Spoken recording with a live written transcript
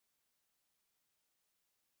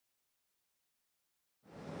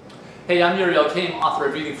Hey, I'm Uriel Kame, author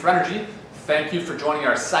of Eating for Energy. Thank you for joining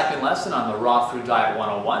our second lesson on the Raw Food Diet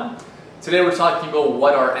 101. Today we're talking about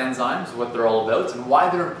what are enzymes, what they're all about, and why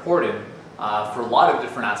they're important for a lot of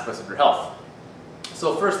different aspects of your health.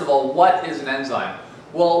 So first of all, what is an enzyme?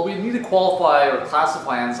 Well, we need to qualify or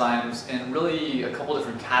classify enzymes in really a couple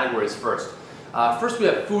different categories first. First we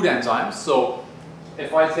have food enzymes. So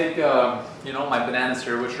if I take my bananas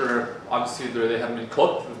here, which are obviously they haven't been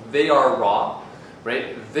cooked, they are raw,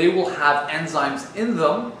 right? They will have enzymes in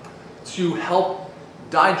them to help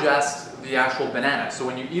digest the actual banana. So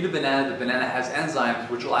when you eat a banana, the banana has enzymes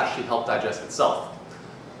which will actually help digest itself.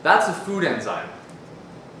 That's a food enzyme.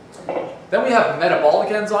 Then we have metabolic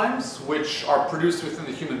enzymes, which are produced within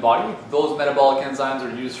the human body. Those metabolic enzymes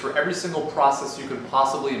are used for every single process you can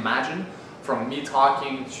possibly imagine, from meat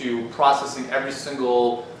talking to processing every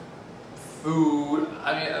single food,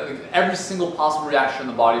 every single possible reaction in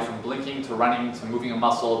the body, from blinking to running to moving a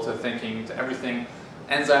muscle to thinking to everything.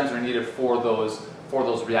 Enzymes are needed for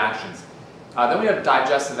those reactions. Then we have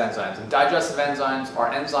digestive enzymes, and digestive enzymes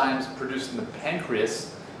are enzymes produced in the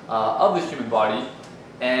pancreas of the human body,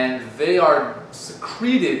 and they are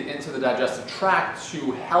secreted into the digestive tract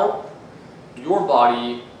to help your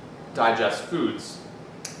body digest foods.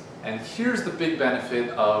 And here's the big benefit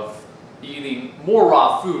of eating more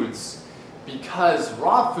raw foods, because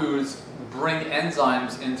raw foods bring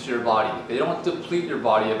enzymes into your body. They don't deplete your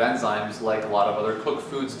body of enzymes like a lot of other cooked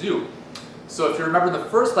foods do. So if you remember in the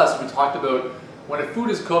first lesson, we talked about when a food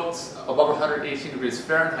is cooked above 118 degrees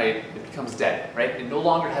Fahrenheit, it becomes dead, right? It no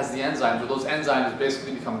longer has the enzymes, or those enzymes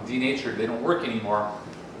basically become denatured. They don't work anymore.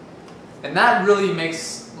 And that really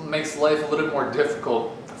makes life a little bit more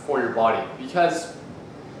difficult for your body, because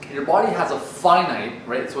your body has a finite,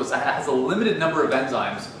 right? So it has a limited number of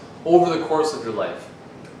enzymes over the course of your life.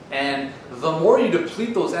 And the more you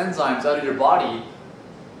deplete those enzymes out of your body,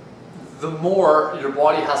 the more your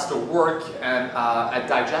body has to work at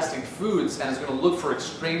digesting foods, and is going to look for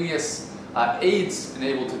extraneous aids and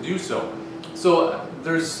able to do so. So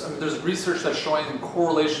there's research that's showing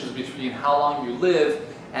correlations between how long you live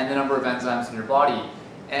and the number of enzymes in your body.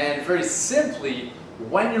 And very simply,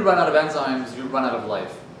 when you run out of enzymes, you run out of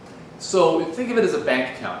life. So think of it as a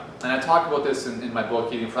bank account, and I talk about this in my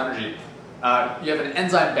book, Eating for Energy. You have an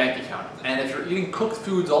enzyme bank account, and if you're eating cooked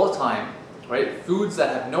foods all the time, right, foods that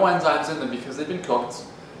have no enzymes in them because they've been cooked,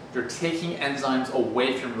 you're taking enzymes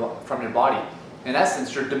away from your body. In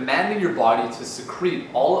essence, you're demanding your body to secrete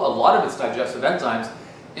a lot of its digestive enzymes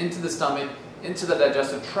into the stomach, into the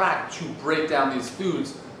digestive tract, to break down these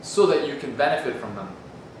foods so that you can benefit from them.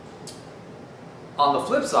 On the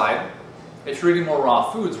flip side, if you're eating more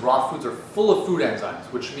raw foods are full of food enzymes,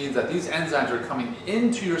 which means that these enzymes are coming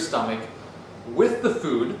into your stomach with the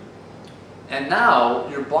food, and now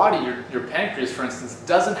your body, your pancreas for instance,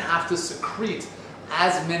 doesn't have to secrete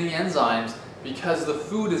as many enzymes because the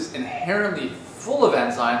food is inherently full of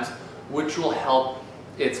enzymes which will help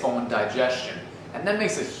its own digestion. And that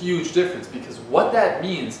makes a huge difference, because what that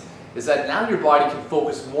means is that now your body can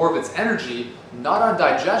focus more of its energy not on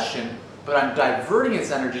digestion, but on diverting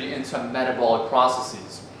its energy into metabolic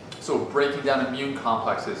processes. So breaking down immune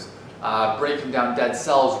complexes, breaking down dead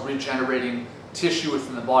cells, regenerating tissue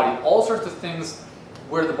within the body, all sorts of things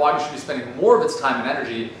where the body should be spending more of its time and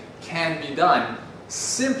energy can be done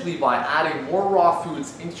simply by adding more raw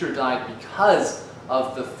foods into your diet because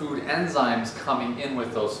of the food enzymes coming in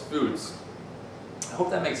with those foods. I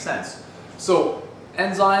hope that makes sense. So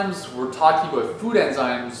enzymes, we're talking about food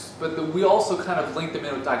enzymes, but we also kind of link them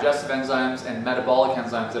in with digestive enzymes and metabolic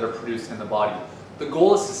enzymes that are produced in the body. The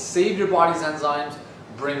goal is to save your body's enzymes,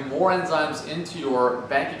 bring more enzymes into your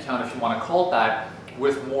bank account, if you want to call it that,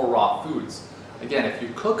 with more raw foods. Again, if you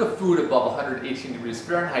cook a food above 118 degrees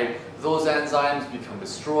Fahrenheit, those enzymes become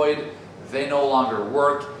destroyed, they no longer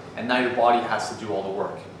work, and now your body has to do all the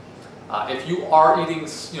work. If you are eating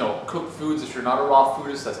cooked foods, if you're not a raw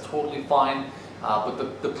foodist, that's totally fine.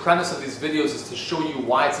 But the premise of these videos is to show you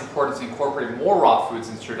why it's important to incorporate more raw foods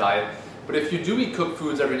into your diet. But if you do eat cooked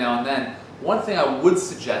foods every now and then, one thing I would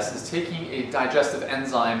suggest is taking a digestive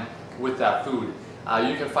enzyme with that food.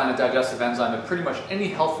 You can find a digestive enzyme at pretty much any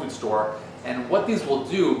health food store, and what these will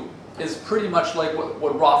do is pretty much like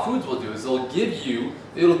what raw foods will do, is it'll give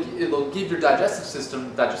your digestive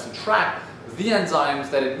system, digestive tract, the enzymes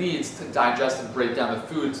that it needs to digest and break down the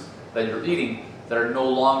foods that you're eating that are no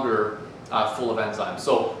longer full of enzymes.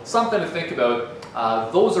 So something to think about.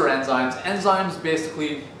 Those are enzymes. Enzymes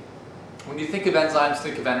basically, when you think of enzymes,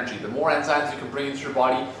 think of energy. The more enzymes you can bring into your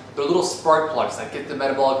body, they're little spark plugs that get the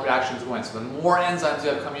metabolic reactions going. So the more enzymes you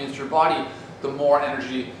have coming into your body, the more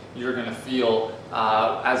energy you're going to feel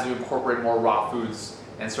as you incorporate more raw foods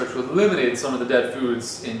and start to eliminate some of the dead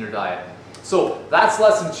foods in your diet. So that's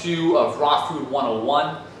lesson 2 of Raw Food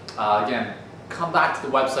 101. Again, come back to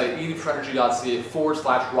the website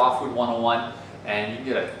eatingforenergy.ca/raw food 101, and you can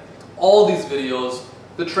get all these videos,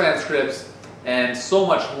 the transcripts, and so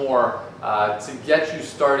much more to get you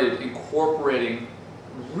started incorporating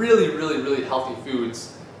really healthy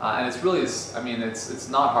foods. And it's really, I mean, it's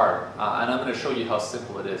not hard, and I'm going to show you how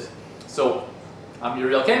simple it is. So I'm your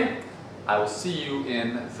real Ken. I will see you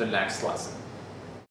in the next lesson.